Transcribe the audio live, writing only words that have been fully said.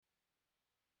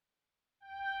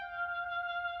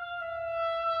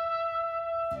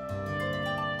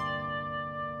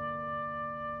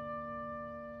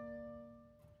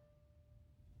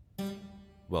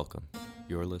Welcome.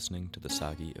 You're listening to the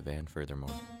Sagi of Anne Furthermore.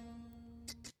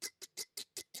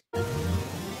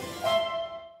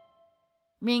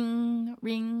 Ring,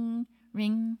 ring,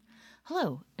 ring.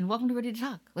 Hello, and welcome to Ready to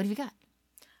Talk. What have you got?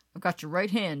 I've got your right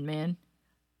hand, man.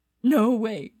 No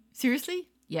way. Seriously?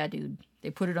 Yeah, dude. They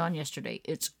put it on yesterday.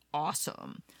 It's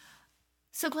awesome.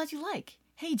 So glad you like.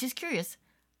 Hey, just curious.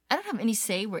 I don't have any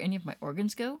say where any of my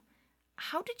organs go.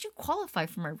 How did you qualify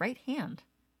for my right hand?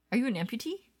 Are you an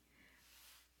amputee?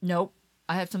 Nope.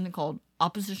 I have something called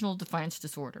oppositional defiance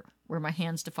disorder, where my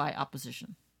hands defy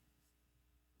opposition.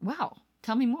 Wow.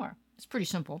 Tell me more. It's pretty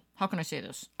simple. How can I say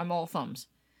this? I'm all thumbs.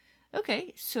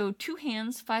 Okay, so 2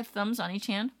 hands, 5 thumbs on each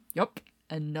hand? Yup,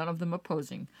 and none of them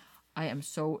opposing. I am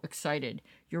so excited.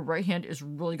 Your right hand is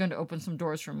really going to open some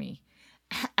doors for me.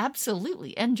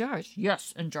 Absolutely, and jars.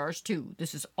 Yes, and jars too.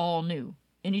 This is all new.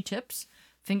 Any tips?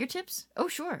 Fingertips? Oh,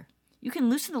 sure. You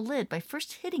can loosen the lid by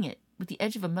first hitting it with the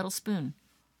edge of a metal spoon.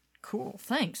 Cool,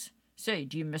 thanks. Say,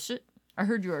 do you miss it? I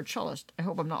heard you're a cellist. I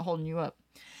hope I'm not holding you up.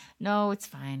 No, it's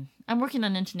fine. I'm working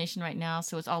on intonation right now,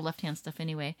 so it's all left-hand stuff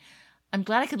anyway. I'm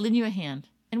glad I could lend you a hand.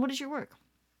 And what is your work?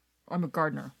 I'm a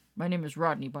gardener. My name is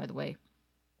Rodney, by the way.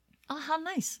 Oh, how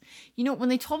nice. You know, when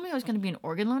they told me I was going to be an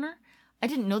organ loaner, I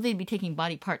didn't know they'd be taking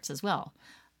body parts as well.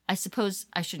 I suppose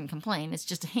I shouldn't complain. It's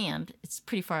just a hand. It's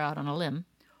pretty far out on a limb.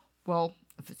 Well,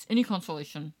 if it's any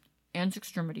consolation, Anne's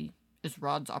extremity is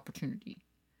Rod's opportunity.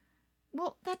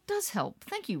 Well, that does help.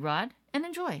 Thank you, Rod, and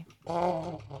enjoy.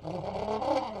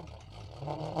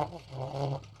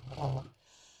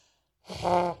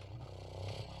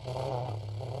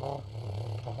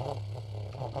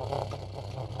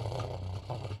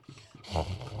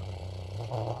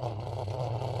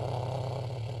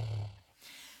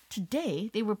 Today,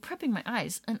 they were prepping my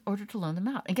eyes in order to loan them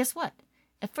out. And guess what?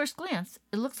 At first glance,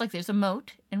 it looks like there's a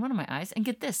mote in one of my eyes, and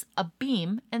get this, a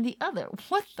beam in the other.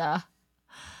 What the?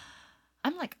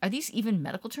 I'm like, are these even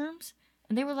medical terms?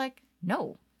 And they were like,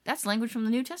 no, that's language from the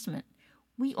New Testament.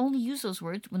 We only use those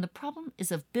words when the problem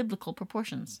is of biblical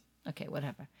proportions. Okay,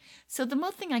 whatever. So the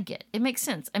moat thing I get. It makes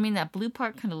sense. I mean, that blue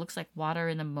part kind of looks like water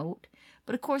in the moat.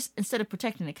 But of course, instead of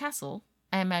protecting the castle,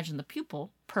 I imagine the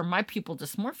pupil, per my pupil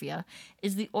dysmorphia,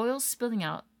 is the oil spilling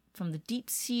out from the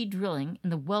deep sea drilling in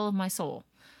the well of my soul.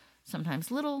 Sometimes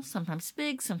little, sometimes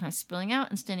big, sometimes spilling out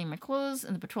and staining my clothes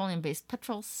in the petroleum-based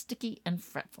petrol, sticky and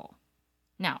fretful.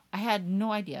 Now, I had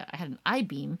no idea I had an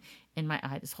I-beam in my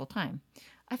eye this whole time.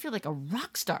 I feel like a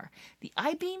rock star. The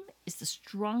I-beam is the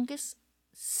strongest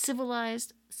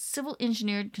civilized,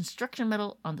 civil-engineered construction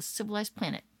metal on the civilized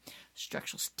planet.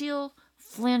 Structural steel,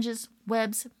 flanges,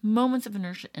 webs, moments of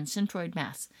inertia, and centroid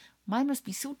mass. Mine must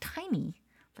be so tiny,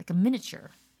 like a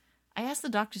miniature. I asked the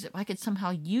doctors if I could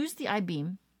somehow use the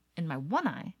I-beam in my one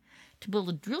eye to build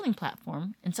a drilling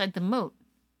platform inside the moat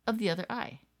of the other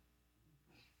eye.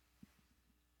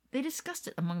 They discussed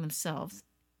it among themselves,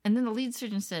 and then the lead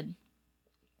surgeon said,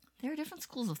 there are different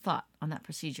schools of thought on that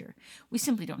procedure. We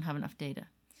simply don't have enough data.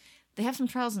 They have some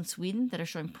trials in Sweden that are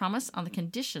showing promise on the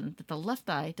condition that the left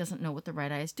eye doesn't know what the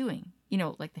right eye is doing. You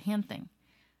know, like the hand thing.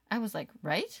 I was like,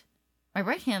 right? My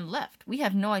right hand left. We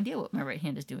have no idea what my right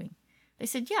hand is doing. They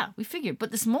said, yeah, we figured,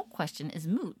 but this moat question is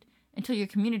moot until your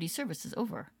community service is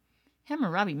over.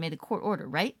 Hammurabi made the court order,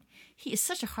 right? He is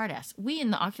such a hard ass. We in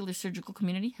the ocular surgical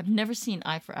community have never seen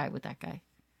eye for eye with that guy.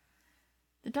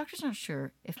 The doctor's not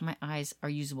sure if my eyes are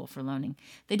usable for loaning.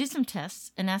 They did some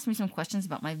tests and asked me some questions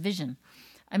about my vision.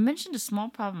 I mentioned a small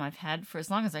problem I've had for as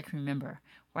long as I can remember,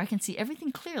 where I can see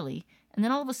everything clearly, and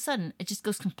then all of a sudden it just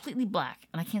goes completely black,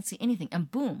 and I can't see anything,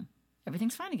 and boom,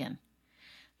 everything's fine again.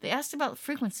 They asked about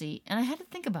frequency, and I had to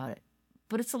think about it.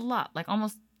 But it's a lot, like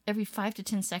almost every 5 to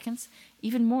 10 seconds,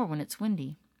 even more when it's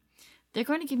windy. They're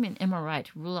going to give me an MRI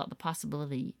to rule out the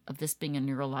possibility of this being a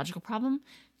neurological problem,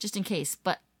 just in case,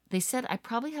 but they said I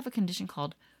probably have a condition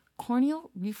called corneal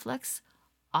reflex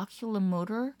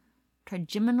oculomotor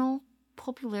trigeminal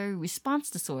pupillary response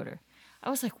disorder. I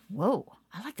was like, whoa,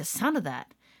 I like the sound of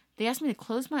that. They asked me to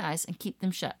close my eyes and keep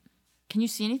them shut. Can you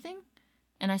see anything?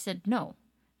 And I said, no.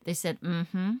 They said,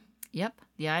 yep,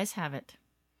 the eyes have it.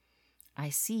 I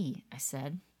see, I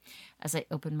said, as I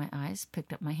opened my eyes,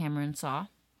 picked up my hammer and saw.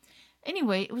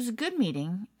 Anyway, it was a good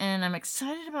meeting, and I'm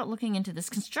excited about looking into this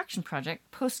construction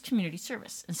project post-community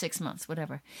service in 6 months,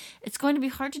 whatever. It's going to be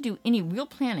hard to do any real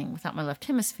planning without my left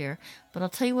hemisphere, but I'll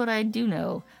tell you what I do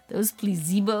know. Those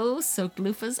placebo-soaked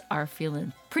loofahs are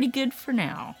feeling pretty good for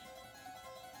now.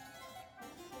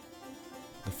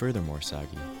 The Furthermore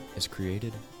Sagi is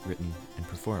created, written, and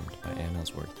performed by Anne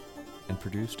Ellsworth, and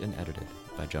produced and edited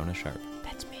by Jonah Sharp.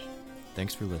 That's me.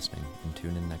 Thanks for listening, and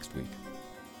tune in next week.